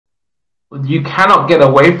you cannot get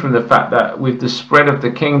away from the fact that with the spread of the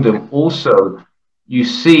kingdom, also you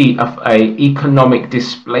see a economic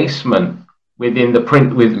displacement within the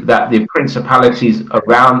the principalities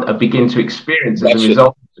around begin to experience as a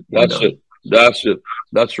result of the kingdom.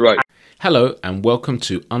 That's right. Hello and welcome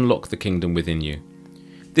to Unlock the Kingdom Within You.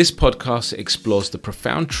 This podcast explores the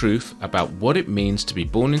profound truth about what it means to be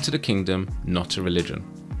born into the kingdom, not a religion.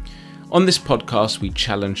 On this podcast, we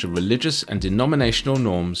challenge the religious and denominational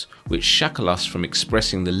norms which shackle us from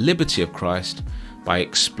expressing the liberty of Christ by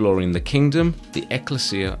exploring the kingdom, the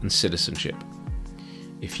ecclesia, and citizenship.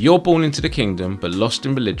 If you're born into the kingdom but lost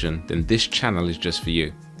in religion, then this channel is just for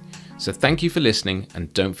you. So thank you for listening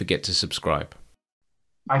and don't forget to subscribe.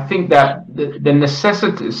 I think that the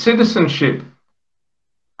necessity, citizenship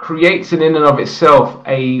creates in and of itself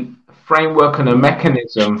a framework and a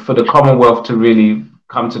mechanism for the Commonwealth to really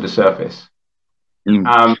come to the surface.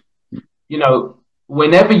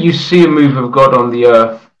 Whenever you see a move of God on the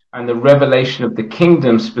earth and the revelation of the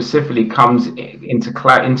kingdom specifically comes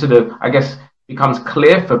becomes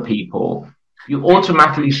clear for people, you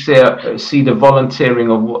automatically see the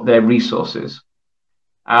volunteering of their resources,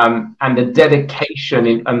 and the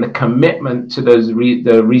dedication and the commitment to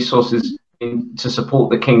the resources to support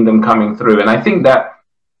the kingdom coming through. And I think that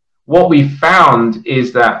what we found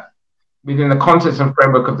is that within the context and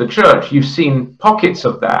framework of the church, you've seen pockets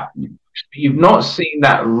of that. You've not seen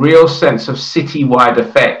that real sense of citywide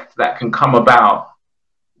effect that can come about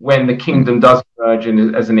when the kingdom does emerge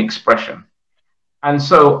as an expression. And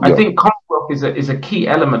so I think Commonwealth is a key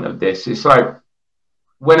element of this. It's like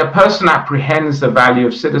when a person apprehends the value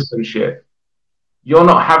of citizenship, you're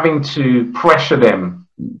not having to pressure them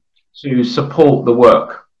to support the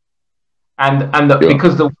work.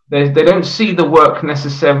 Because they don't see the work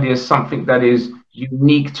necessarily as something that is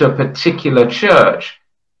unique to a particular church,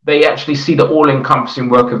 they actually see the all-encompassing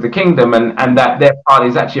work of the kingdom, and that their part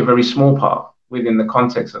is actually a very small part within the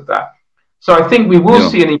context of that. So I think we will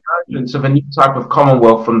see an emergence of a new type of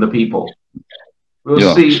commonwealth from the people.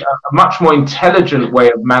 We'll see a much more intelligent way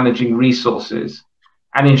of managing resources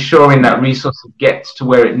and ensuring that resources get to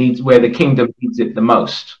where the kingdom needs it the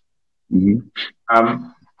most.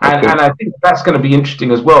 And I think that's going to be interesting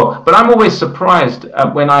as well. But I'm always surprised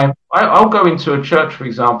when I'll go into a church, for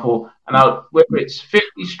example, and whether it's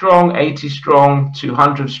 50 strong, 80 strong,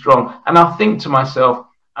 200 strong, and I'll think to myself,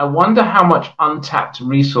 I wonder how much untapped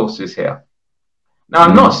resource is here. Now,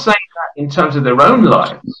 I'm not saying that in terms of their own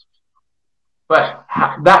lives, but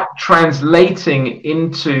that translating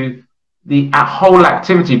into the whole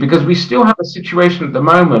activity, because we still have a situation at the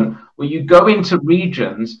moment where you go into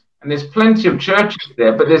regions and there's plenty of churches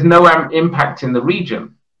there, but there's no impact in the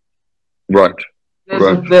region. Right.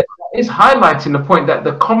 There is highlighting the point that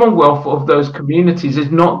the commonwealth of those communities is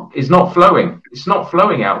not flowing. It's not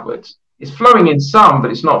flowing outwards. It's flowing in some,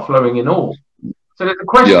 but it's not flowing in all. So there's a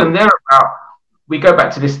question there about, we go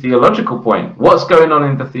back to this theological point. What's going on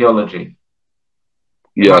in the theology?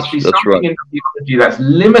 There must be something in the theology that's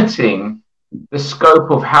limiting the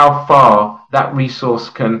scope of how far that resource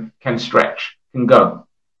can stretch, can go.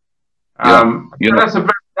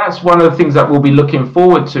 That's one of the things that we'll be looking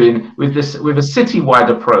forward to with a citywide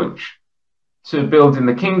approach to building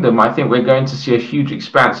the kingdom. I think we're going to see a huge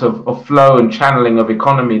expanse of flow and channeling of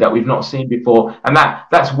economy that we've not seen before. And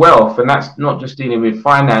that's wealth, and that's not just dealing with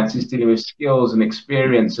finance, it's dealing with skills and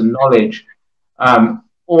experience and knowledge,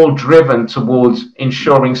 all driven towards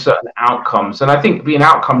ensuring certain outcomes. And I think being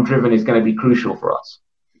outcome driven is going to be crucial for us.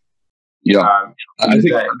 I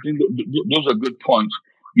think those are good points.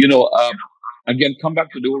 Again, come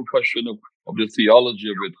back to the whole question of the theology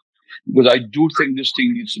of it, because I do think this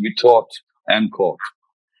thing needs to be taught and caught.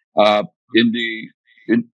 In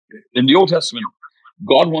the Old Testament,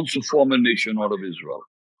 God wants to form a nation out of Israel.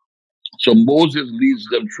 So Moses leads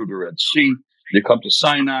them through the Red Sea. They come to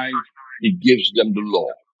Sinai. He gives them the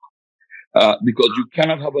law. Because you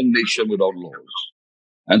cannot have a nation without laws.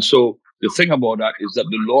 And so the thing about that is that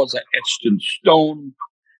the laws are etched in stone.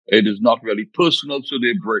 It is not really personal, so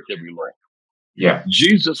they break every law.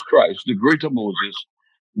 Jesus Christ, the greater Moses,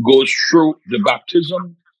 goes through the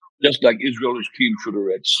baptism, just like Israel came through the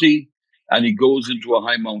Red Sea, and he goes into a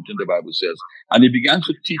high mountain, the Bible says, and he began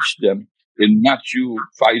to teach them in Matthew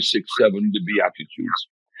 5, 6, 7, the Beatitudes.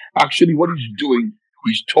 Actually, what he's doing,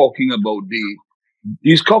 he's talking about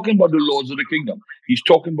the laws of the kingdom. He's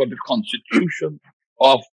talking about the constitution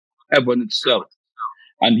of heaven itself.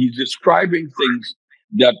 And he's describing things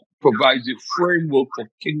that provides a framework for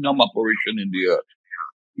kingdom operation in the earth.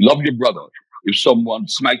 Love your brother. If someone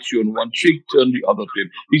smites you on one cheek, turn the other to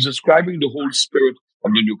him. He's describing the whole spirit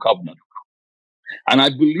of the new covenant. And I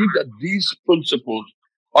believe that these principles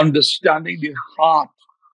understanding the heart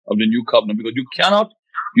of the new covenant, because you cannot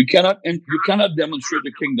demonstrate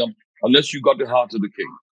the kingdom unless you got the heart of the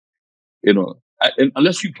king. And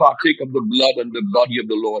unless you partake of the blood and the body of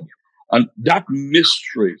the Lord, and that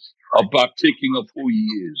mystery of partaking of who He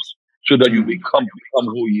is, so that you become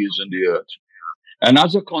who He is in the earth, and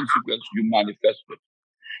as a consequence, you manifest it.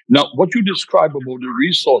 Now, what you describe about the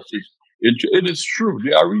resources, it is true.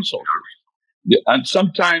 There are resources, and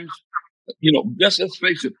sometimes, let's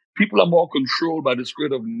face it, people are more controlled by the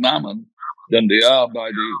spirit of mammon than they are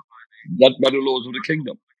by the laws of the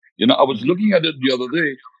kingdom. I was looking at it the other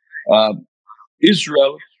day.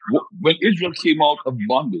 Israel, when Israel came out of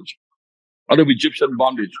bondage, out of Egyptian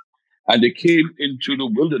bondage, and they came into the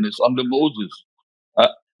wilderness under Moses,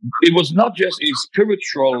 it was not just a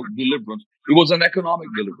spiritual deliverance, it was an economic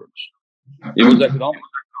deliverance. It was economic.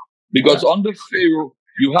 Because under Pharaoh,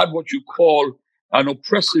 you had what you call an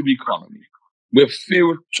oppressive economy, where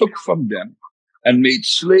Pharaoh took from them and made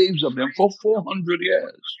slaves of them for 400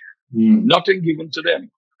 years. Nothing given to them.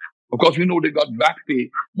 Of course, we know they got back pay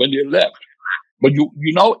when they left. But you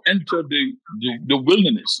now enter the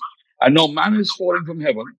wilderness, and now manna is falling from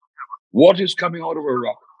heaven. Water is coming out of a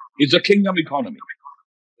rock. It's a kingdom economy.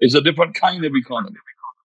 It's a different kind of economy.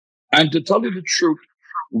 And to tell you the truth,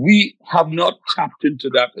 we have not tapped into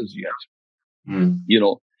that as yet. And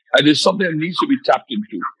it's something that needs to be tapped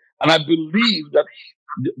into. And I believe that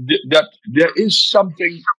there is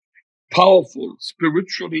something powerful,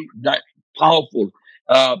 spiritually powerful.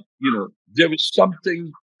 There is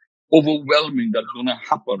something overwhelming that's going to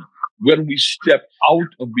happen when we step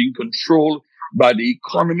out of being controlled by the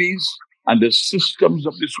economies and the systems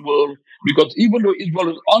of this world. Because even though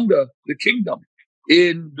Israel is under the kingdom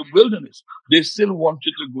in the wilderness, they still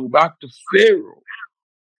wanted to go back to Pharaoh,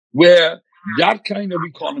 where that kind of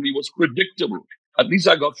economy was predictable. At least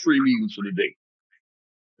I got 3 meals for the day.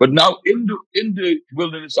 But now in the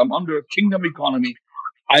wilderness, I'm under a kingdom economy.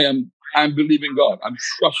 I'm believing God. I'm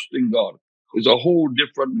trusting God. It's a whole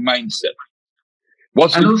different mindset. Go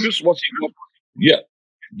ahead. I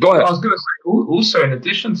was going to say, also in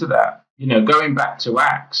addition to that, going back to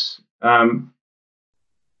Acts,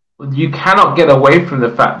 you cannot get away from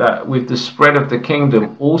the fact that with the spread of the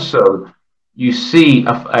kingdom, also you see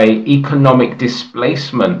a economic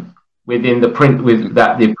displacement within the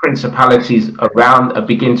principalities around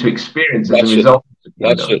begin to experience as a result of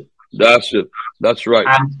the kingdom. That's right.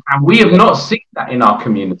 And we have not seen that in our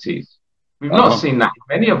communities. We've not seen that in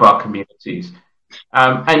many of our communities.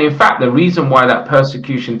 And in fact, the reason why that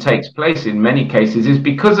persecution takes place in many cases is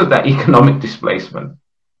because of that economic displacement,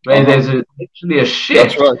 where there's literally a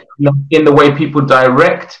shift in the way people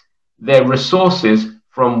direct their resources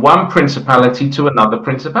from one principality to another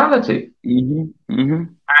principality. And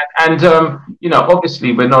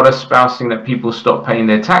obviously, we're not espousing that people stop paying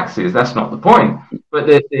their taxes. That's not the point. But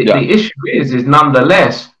the issue is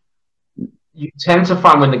nonetheless, you tend to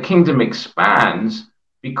find when the kingdom expands,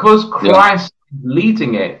 because Christ is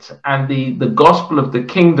leading it and the gospel of the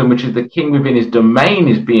kingdom, which is the king within his domain,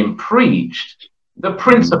 is being preached, the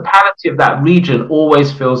principality of that region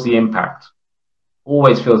always feels the impact.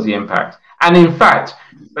 Always feels the impact. And in fact,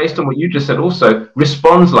 based on what you just said, also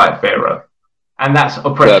responds like Pharaoh. And that's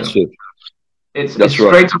oppression. It's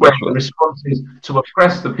straight away the response is to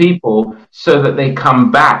oppress the people so that they come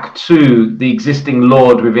back to the existing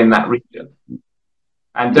Lord within that region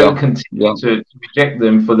and don't continue to reject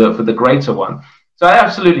them for the greater one. So I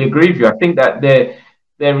absolutely agree with you. I think that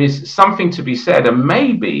there is something to be said, and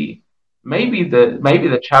maybe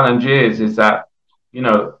the challenge is that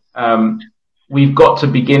we've got to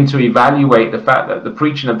begin to evaluate the fact that the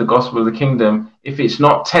preaching of the gospel of the kingdom, if it's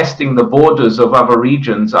not testing the borders of other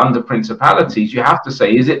regions under principalities, you have to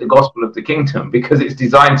say, is it the gospel of the kingdom? Because it's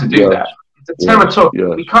designed to do that. It's a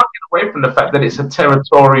territorial. We can't get away from the fact that it's a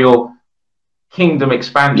territorial kingdom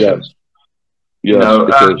expansion.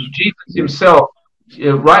 Jesus himself,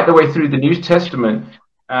 right the way through the New Testament,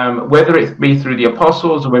 whether it be through the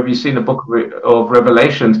apostles or whether you see in the book of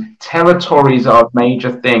Revelations, territories are a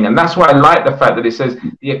major thing. And that's why I like the fact that it says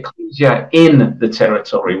the ecclesia in the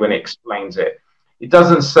territory when it explains it. It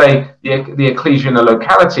doesn't say the ecclesia in a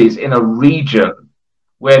locality, it's in a region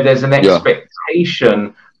where there's an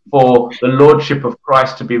expectation for the lordship of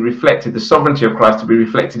Christ to be reflected, the sovereignty of Christ to be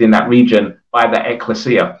reflected in that region by the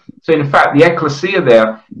ecclesia. So in fact, the ecclesia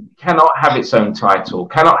there cannot have its own title,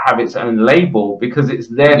 cannot have its own label, because it's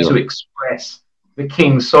there to express the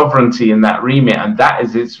king's sovereignty in that remit, and that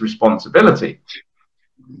is its responsibility.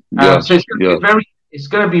 So it's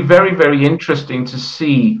going to be very, very interesting to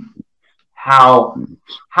see how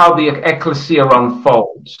the ecclesia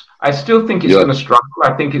unfolds. I still think it's going to struggle.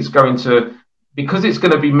 I think it's going to because it's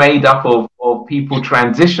going to be made up of people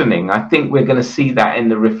transitioning, I think we're going to see that in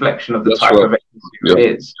the reflection of the type of ecclesia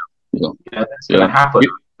it is. That's going to happen.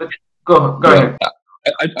 But go ahead.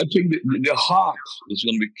 I think the heart is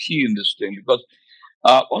going to be key in this thing, because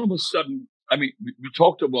all of a sudden, I mean, we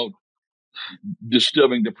talked about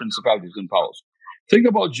disturbing the principalities and powers. Think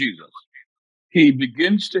about Jesus. He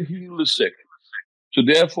begins to heal the sick. So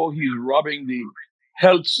therefore, he's robbing the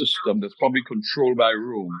health system that's probably controlled by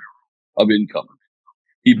Rome of income.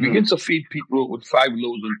 He begins to feed people with 5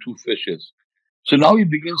 loaves and 2 fishes. So now he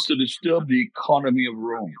begins to disturb the economy of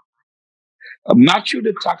Rome. Matthew,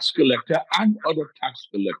 the tax collector, and other tax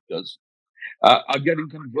collectors are getting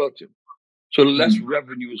converted. So less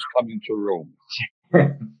revenue is coming to Rome.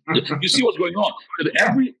 You see what's going on? That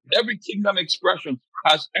every kingdom expression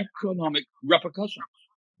has economic repercussions.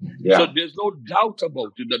 So there's no doubt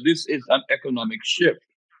about it that this is an economic shift.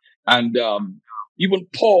 And even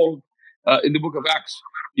Paul, in the book of Acts,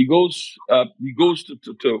 he goes to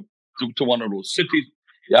one of those cities.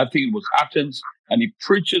 I think it was Athens, and he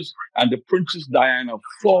preaches, and the Princess Diana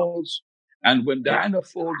falls. And when Diana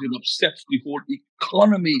falls, it upsets the whole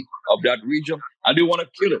economy of that region, and they want to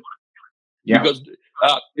kill it. Because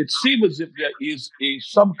it seems as if there is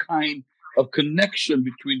some kind of connection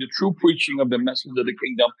between the true preaching of the message of the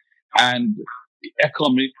kingdom and the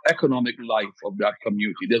economic life of that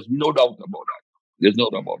community. There's no doubt about that. There's no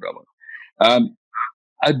doubt about that.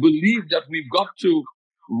 I believe that we've got to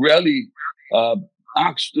really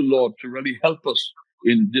ask the Lord to really help us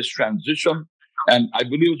in this transition. And I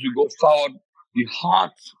believe as we go forward, the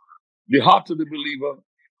heart of the believer,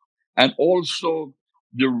 and also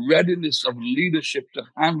the readiness of leadership to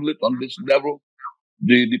handle it on this level,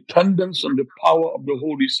 the dependence on the power of the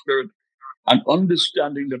Holy Spirit, and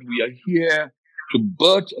understanding that we are here to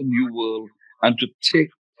birth a new world and to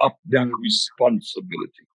take up that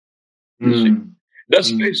responsibility. You see?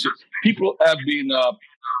 Let's face it, people have been,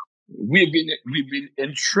 we've been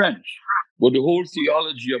entrenched with the whole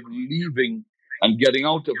theology of leaving and getting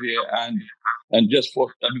out of here, and just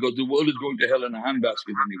because the world is going to hell in a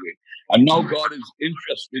handbasket anyway. And now God is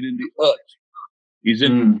interested in the earth. He's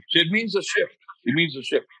in. So it means a shift. It means a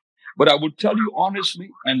shift. But I will tell you honestly,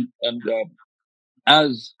 and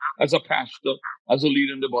as a pastor, as a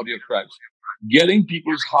leader in the body of Christ, getting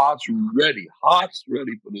people's hearts ready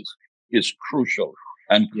for this is crucial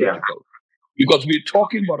and critical. Because we're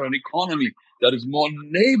talking about an economy that is more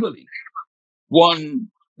neighborly, one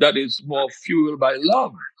that is more fueled by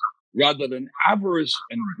love rather than avarice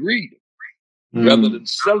and greed, rather than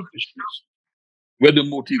selfishness, where the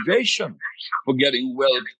motivation for getting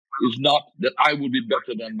wealth is not that I will be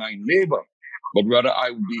better than my neighbor, but rather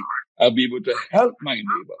I'll be able to help my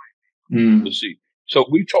neighbor. You see, so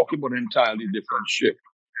we're talking about an entirely different shift.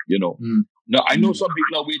 Now I know some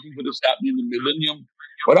people are waiting for this happening in the millennium,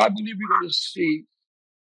 but I believe we're going to see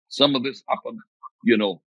some of this happen.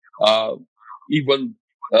 Even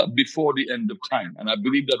before the end of time, and I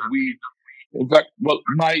believe that in fact,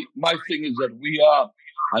 my thing is that we are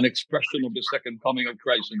an expression of the second coming of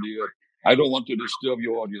Christ in the earth. I don't want to disturb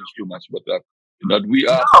your audience too much, but that we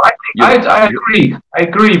are. No, I agree. I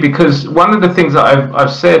agree, because one of the things that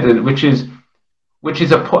I've said, which is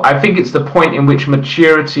I think it's the point in which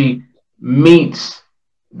maturity meets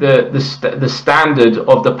the standard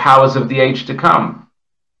of the powers of the age to come.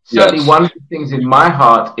 Certainly, one of the things in my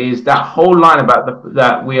heart is that whole line about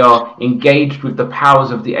that we are engaged with the powers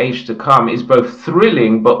of the age to come is both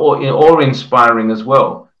thrilling but awe-inspiring as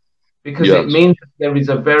well, because it means that there is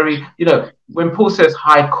a very, when Paul says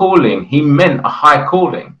high calling, he meant a high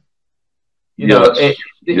calling. He was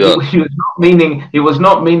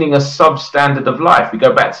not meaning a substandard of life. We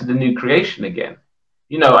go back to the new creation again.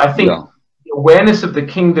 I think the awareness of the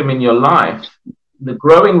kingdom in your life, the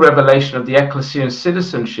growing revelation of the ecclesian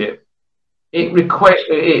citizenship, it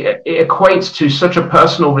equates to such a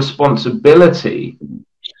personal responsibility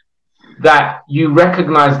that you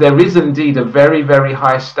recognize there is indeed a very, very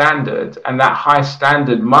high standard, and that high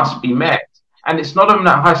standard must be met. And it's not only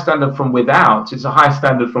that high standard from without, it's a high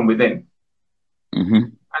standard from within.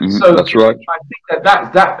 And so that's right. I think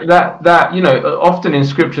that often in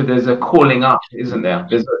scripture there's a calling up, isn't there?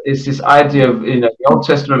 It's this idea of, the Old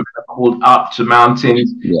Testament are called up to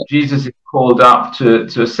mountains. Jesus is called up to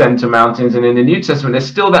ascend to mountains, and in the New Testament there's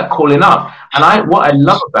still that calling up. And what I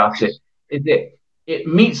love about it is that it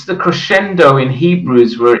meets the crescendo in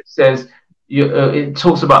Hebrews, where it says it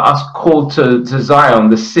talks about us called to Zion,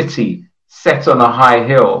 the city set on a high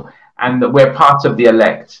hill, and that we're part of the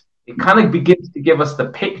elect. It kind of begins to give us the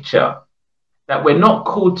picture that we're not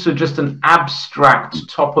called to just an abstract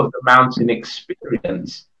top of the mountain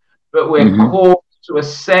experience, but we're called to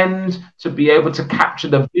ascend, to be able to capture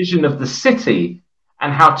the vision of the city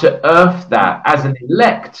and how to earth that as an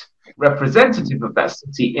elect representative of that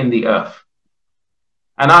city in the earth.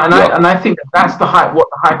 And I think that's what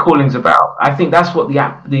the high calling is about. I think that's what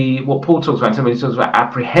what Paul talks about when he talks about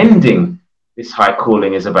apprehending this high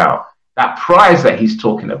calling is about. That prize that he's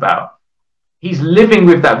talking about. He's living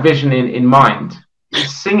with that vision in mind.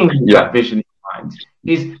 He's singing with that vision in mind.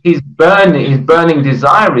 His burning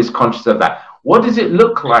desire is conscious of that. What does it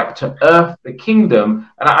look like to earth the kingdom?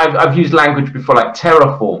 And I've used language before like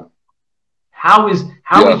terraform. How is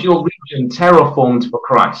your region terraformed for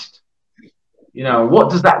Christ? You know, what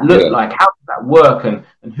does that look like? How does that work?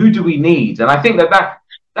 And who do we need? And I think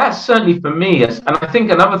that's certainly for me. And I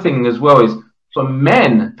think another thing as well is for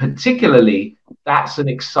men, particularly, that's an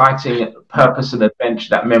exciting purpose and adventure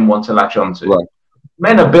that men want to latch onto. Right.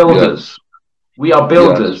 Men are builders. Yes. We are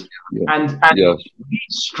builders. Yes. And we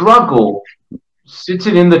struggle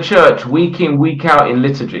sitting in the church week in, week out in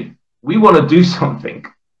liturgy. We want to do something.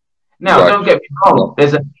 Now, don't get me wrong.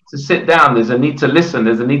 There's a need to sit down. There's a need to listen.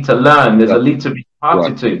 There's a need to learn. There's a need to be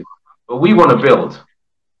parted to. But we want to build.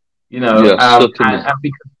 You know, and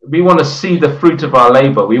because we want to see the fruit of our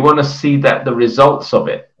labor. We want to see that the results of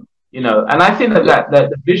it. You know, and I think that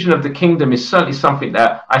the vision of the kingdom is certainly something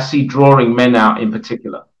that I see drawing men out in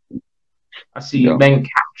particular. I see men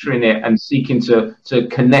capturing it and seeking to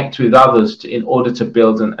connect with others in order to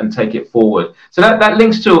build and take it forward. So that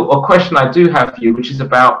links to a question I do have for you, which is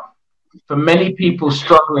about, for many people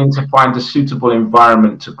struggling to find a suitable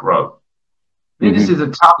environment to grow. This is a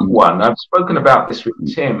tough one. I've spoken about this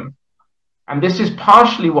with Tim. And this is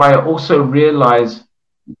partially why I also realize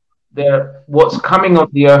what's coming on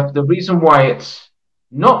the earth, the reason why it's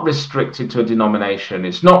not restricted to a denomination,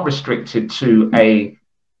 it's not restricted to a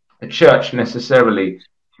church necessarily.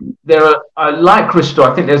 There are, like Crystal,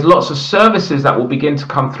 I think there's lots of services that will begin to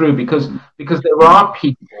come through because there are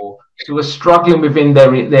people who are struggling within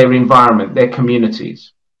their environment, their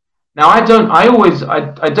communities. Now, I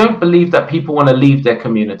don't believe that people want to leave their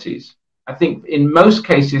communities. I think in most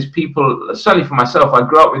cases, people, certainly for myself, I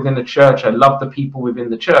grew up within the church. I love the people within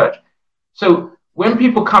the church. So when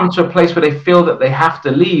people come to a place where they feel that they have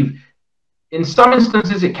to leave, in some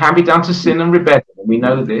instances, it can be down to sin and rebellion. And we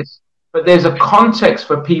know this. But there's a context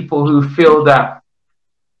for people who feel that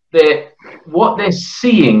what they're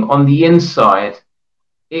seeing on the inside,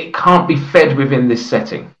 it can't be fed within this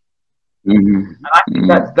setting. And I think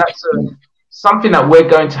that's something that we're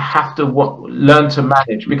going to have to learn to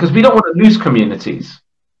manage, because we don't want to lose communities.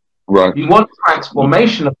 Right. We want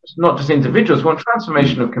transformation of not just individuals, we want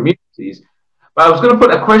transformation of communities. But I was going to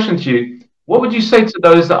put a question to you. What would you say to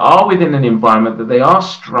those that are within an environment that they are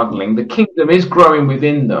struggling? The kingdom is growing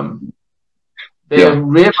within them. They're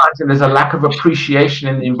realizing there's a lack of appreciation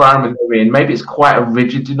in the environment they're in. Maybe it's quite a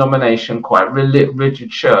rigid denomination, quite a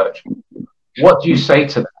rigid church. What do you say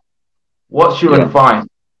to them? What's your advice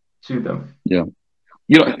to them? Yeah.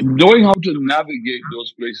 You know, knowing how to navigate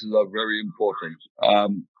those places are very important.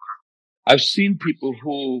 I've seen people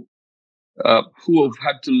who have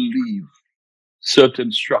had to leave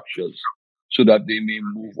certain structures so that they may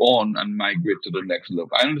move on and migrate to the next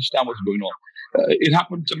level. I understand what's going on. It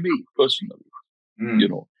happened to me personally. You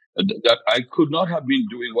know, that I could not have been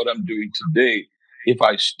doing what I'm doing today if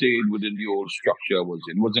I stayed within the old structure I was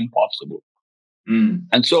in. It was impossible.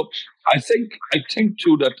 And so I think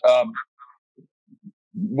too that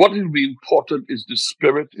what will be important is the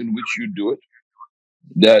spirit in which you do it,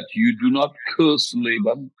 that you do not curse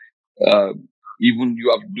Laban, even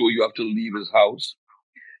you have to leave his house,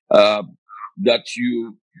 that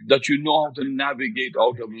you know how to navigate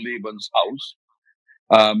out of Laban's house.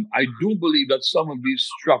 I do believe that some of these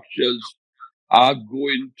structures are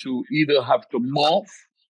going to either have to morph,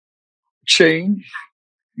 change,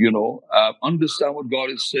 understand what God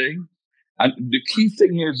is saying. And the key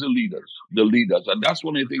thing here is the leaders. And that's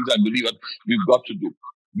one of the things I believe that we've got to do,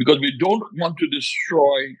 because we don't want to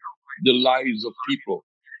destroy the lives of people.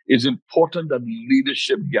 It's important that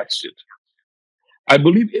leadership gets it. I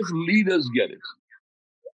believe if leaders get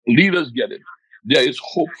it, there is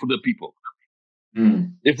hope for the people.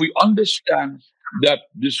 If we understand that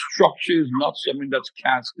the structure is not something that's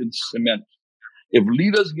cast in cement, if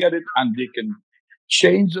leaders get it and they can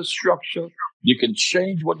change the structure, they can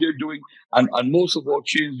change what they're doing, and most of all,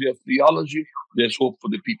 change their theology, there's hope for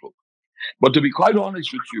the people. But to be quite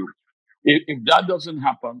honest with you, if that doesn't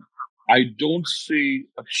happen, I don't see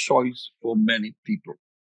a choice for many people.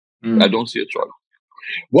 I don't see a choice.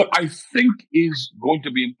 What I think is going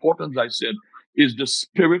to be important, as I said, is the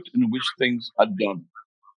spirit in which things are done.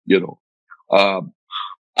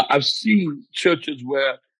 I've seen churches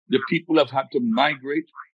where the people have had to migrate,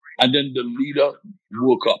 and then the leader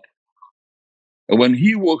woke up. And when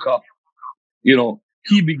he woke up,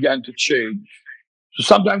 he began to change. So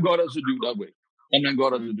sometimes God has to do it that way. Sometimes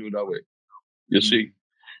God has to do it that way. You see?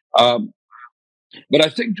 But I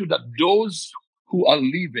think too that those who are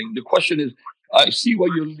leaving, the question is, I see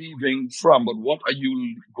where you're leaving from, but what are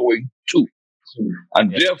you going to?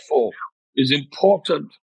 And therefore, it's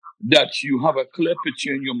important that you have a clear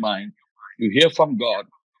picture in your mind. You hear from God,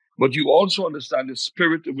 but you also understand the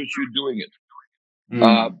spirit in which you're doing it.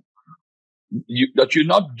 That you're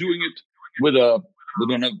not doing it with a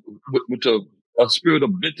spirit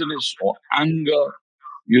of bitterness or anger,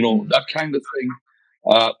 that kind of thing.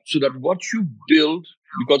 So that what you build,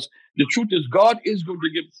 because the truth is, God is going to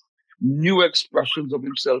give new expressions of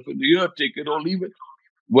himself in the earth. Take it or leave it.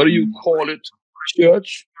 Whether you call it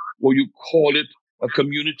church, or you call it a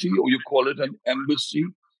community, or you call it an embassy,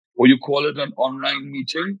 or you call it an online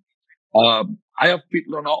meeting. I have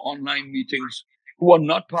people on our online meetings who are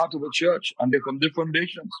not part of a church, and they're from different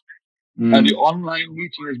nations. And the online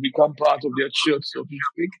meeting has become part of their church, so to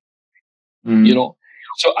speak.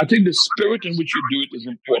 So I think the spirit in which you do it is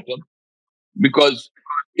important, because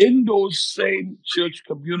in those same church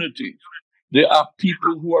communities, there are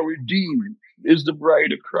people who are redeemed, is the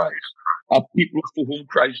bride of Christ, are people for whom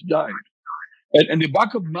Christ died. And in the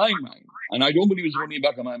back of my mind, and I don't believe it's only in the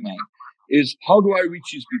back of my mind, is how do I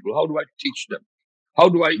reach these people? How do I teach them? How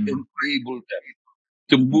do I enable them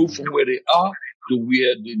to move from where they are to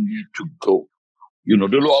where they need to go? The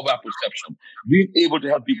law of apperception, being able to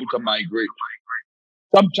help people to migrate.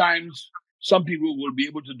 Sometimes some people will be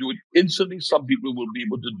able to do it instantly. Some people will be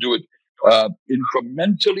able to do it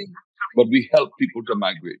incrementally, but we help people to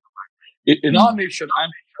migrate. In our nation,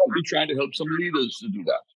 I'm probably trying to help some leaders to do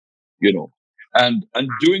that, and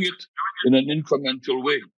doing it in an incremental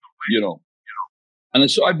way, And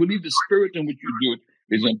so I believe the spirit in which you do it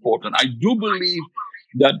is important. I do believe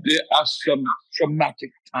that there are some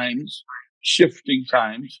traumatic times, shifting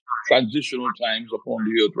times, transitional times upon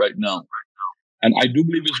the earth right now. And I do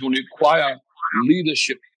believe it's going to require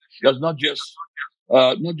leadership that's not just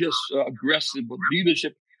aggressive, but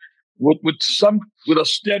leadership with a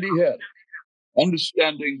steady head,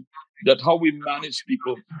 understanding that how we manage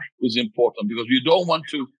people is important, because you don't want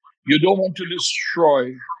to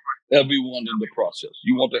destroy everyone in the process.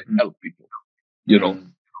 You want to help people. You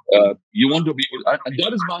want to be able, and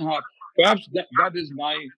that is my heart. Perhaps that is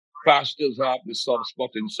my pastor's heart, the soft spot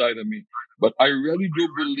inside of me. But I really do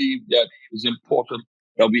believe that it's important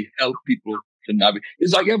that we help people to navigate.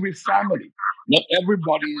 It's like every family. Not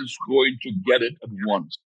everybody is going to get it at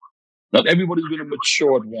once. Not everybody is going to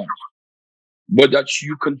mature at once. But that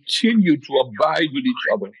you continue to abide with each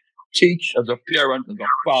other. Teach as a parent, as a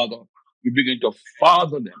father. You begin to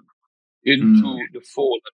father them into the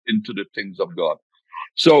fold, into the things of God.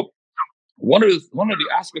 So one of the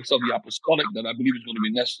aspects of the apostolic that I believe is going to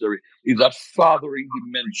be necessary is that fathering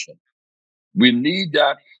dimension. We need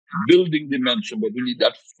that building dimension, but we need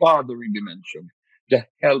that fathering dimension to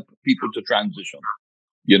help people to transition.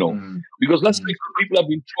 Because let's say people have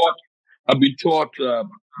been taught,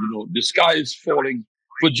 the sky is falling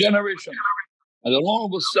for generations, and then all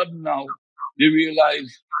of a sudden now they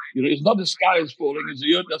realize, it's not the sky is falling; it's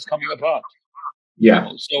the earth that's coming apart.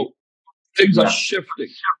 So things are shifting.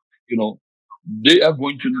 They are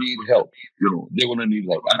going to need help. They're going to need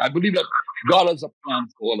help. And I believe that God has a plan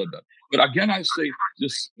for all of that. But again, I say the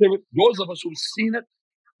spirit, those of us who've seen it,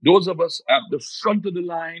 those of us at the front of the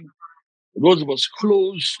line, those of us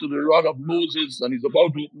close to the rod of Moses, and he's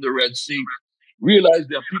about to open the Red Sea, realize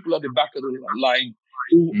there are people at the back of the line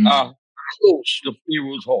who are close to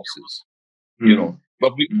Pharaoh's horses.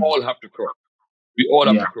 But we all have to cross. We all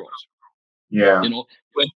have to cross.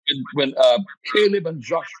 When Caleb and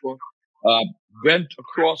Joshua went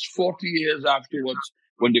across 40 years afterwards,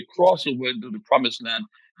 when they crossed over into the promised land,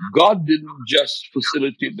 God didn't just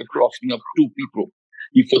facilitate the crossing of two people.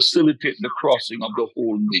 He facilitated the crossing of the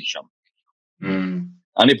whole nation.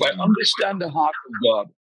 And if I understand the heart of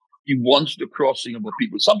God, he wants the crossing of the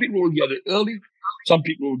people. Some people will get it early, some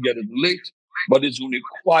people will get it late, but it's going to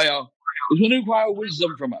require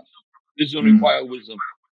wisdom from us. It's going to require wisdom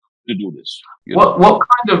to do this. What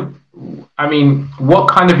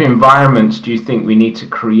kind of environments do you think we need to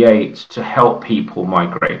create to help people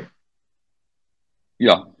migrate?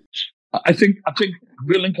 Yeah, I think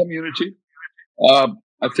building community.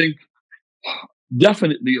 I think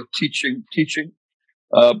definitely a teaching,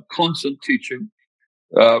 constant teaching,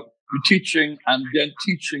 teaching and then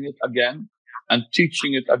teaching it again and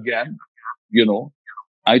teaching it again.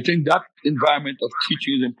 I think that environment of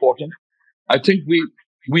teaching is important. I think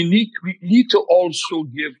we need to also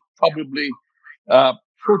give probably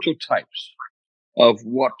prototypes of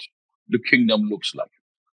what the kingdom looks like.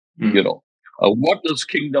 You know, what does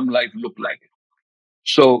kingdom life look like?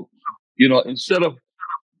 So, instead of,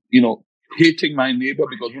 hating my neighbor,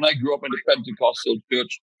 because when I grew up in the Pentecostal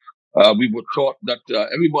church, we were taught that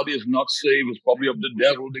everybody is not saved, is probably of the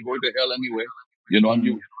devil, they're going to hell anyway,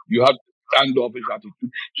 and you have standoffish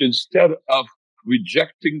attitude. So instead of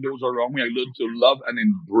rejecting those around me, I learned to love and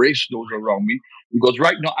embrace those around me, because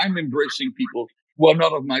right now I'm embracing people who are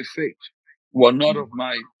not of my faith, who are not of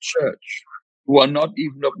my church, who are not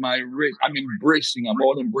even of my race. I'm embracing.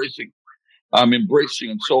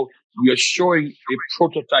 And so we are showing a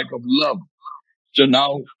prototype of love. So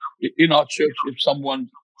now in our church, if someone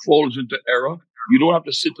falls into error, you don't have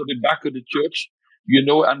to sit at the back of the church,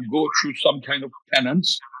 and go through some kind of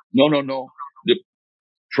penance. No. The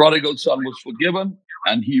prodigal son was forgiven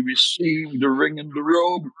and he received the ring and the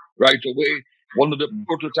robe right away. One of the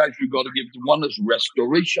prototypes we got to give to one is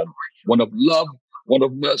restoration, one of love, one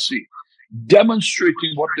of mercy,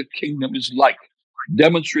 demonstrating what the kingdom is like,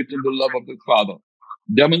 demonstrating the love of the Father,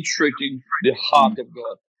 demonstrating the heart of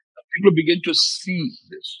God. People begin to see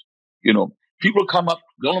this. People come up,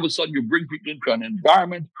 all of a sudden you bring people into an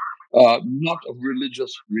environment, not of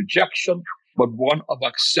religious rejection, but one of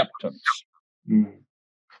acceptance.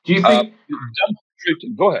 Do you think?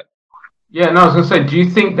 Go ahead. Yeah, no, I was going to say, do you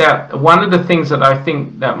think that one of the things that I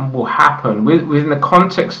think that will happen within the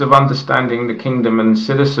context of understanding the kingdom and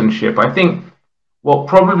citizenship, I think what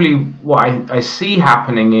I see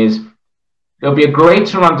happening is there'll be a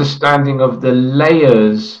greater understanding of the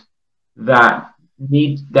layers that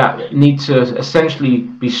need to essentially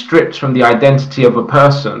be stripped from the identity of a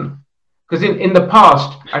person. Because in the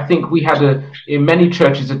past, I think we had in many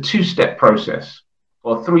churches a 2-step process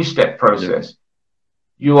or 3-step process.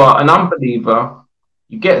 You are an unbeliever,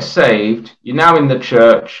 you get saved, you're now in the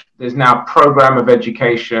church, there's now a program of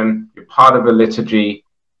education, you're part of a liturgy,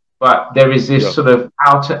 but there is this sort of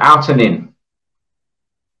out and in.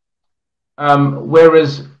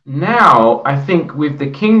 Whereas now, I think with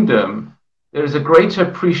the kingdom, there is a greater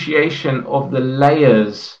appreciation of the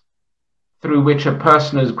layers through which a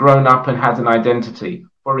person has grown up and has an identity.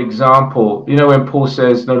 For example, when Paul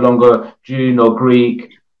says no longer Jew nor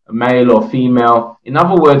Greek, male or female. In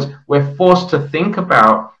other words, we're forced to think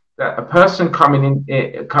about that a person coming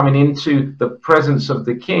into the presence of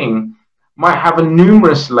the king might have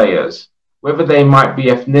numerous layers, whether they might be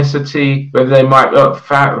ethnicity, whether they might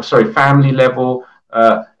family level,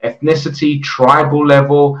 ethnicity, tribal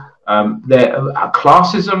level.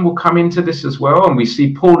 Classism will come into this as well, and we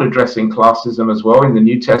see Paul addressing classism as well in the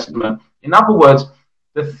New Testament. In other words,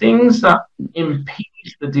 the things that impede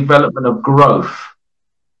the development of growth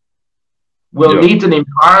will need an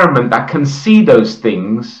environment that can see those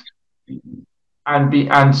things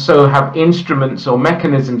and so have instruments or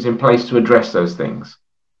mechanisms in place to address those things.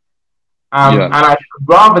 And I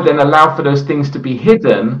rather than allow for those things to be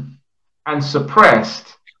hidden and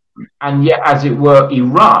suppressed, and yet, as it were,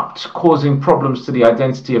 erupt, causing problems to the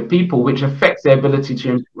identity of people, which affects their ability to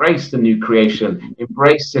embrace the new creation,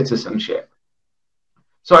 embrace citizenship.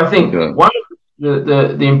 So I think one of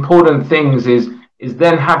the important things is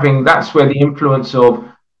then having, that's where the influence of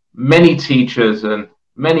many teachers and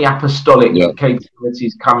many apostolic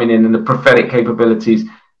capabilities coming in, and the prophetic capabilities.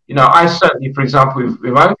 I certainly, for example, with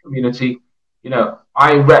my own community,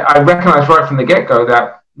 I recognize right from the get-go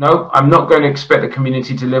that no, I'm not going to expect the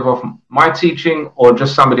community to live off my teaching or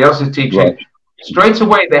just somebody else's teaching. Right. Straight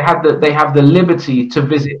away, they have the liberty to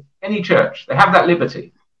visit any church. They have that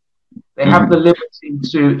liberty. They have the liberty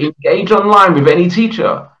to engage online with any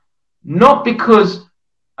teacher. Not because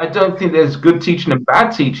I don't think there's good teaching and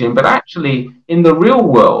bad teaching, but actually in the real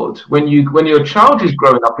world, when your child is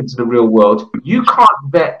growing up into the real world, you can't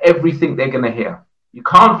vet everything they're going to hear. You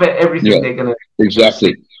can't vet everything they're going to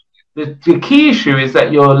exactly. The key issue is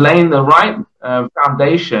that you're laying the right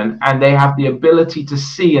foundation, and they have the ability to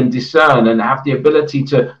see and discern and have the ability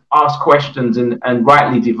to ask questions and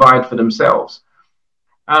rightly divide for themselves.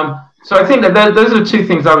 So I think that those are the two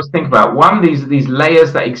things I was thinking about. One, these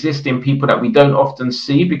layers that exist in people that we don't often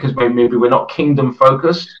see because maybe we're not kingdom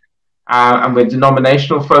focused and we're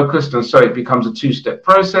denominational focused, and so it becomes a 2-step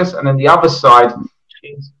process. And then the other side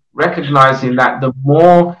is recognizing that the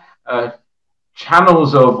more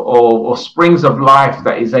channels or springs of life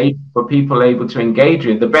that is able for people able to engage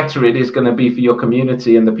in, the better it is going to be for your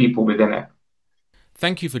community and the people within it.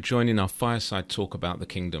 Thank you for joining our fireside talk about the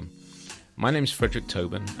kingdom. My name is Frederick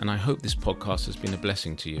Tobun, and I hope this podcast has been a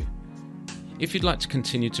blessing to you. If you'd like to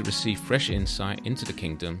continue to receive fresh insight into the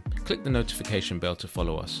kingdom, click the notification bell to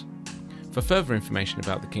follow us. For further information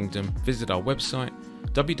about the kingdom, visit our website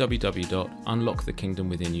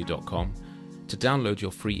www.unlockthekingdomwithinyou.com to download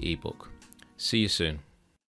your free ebook. See you soon.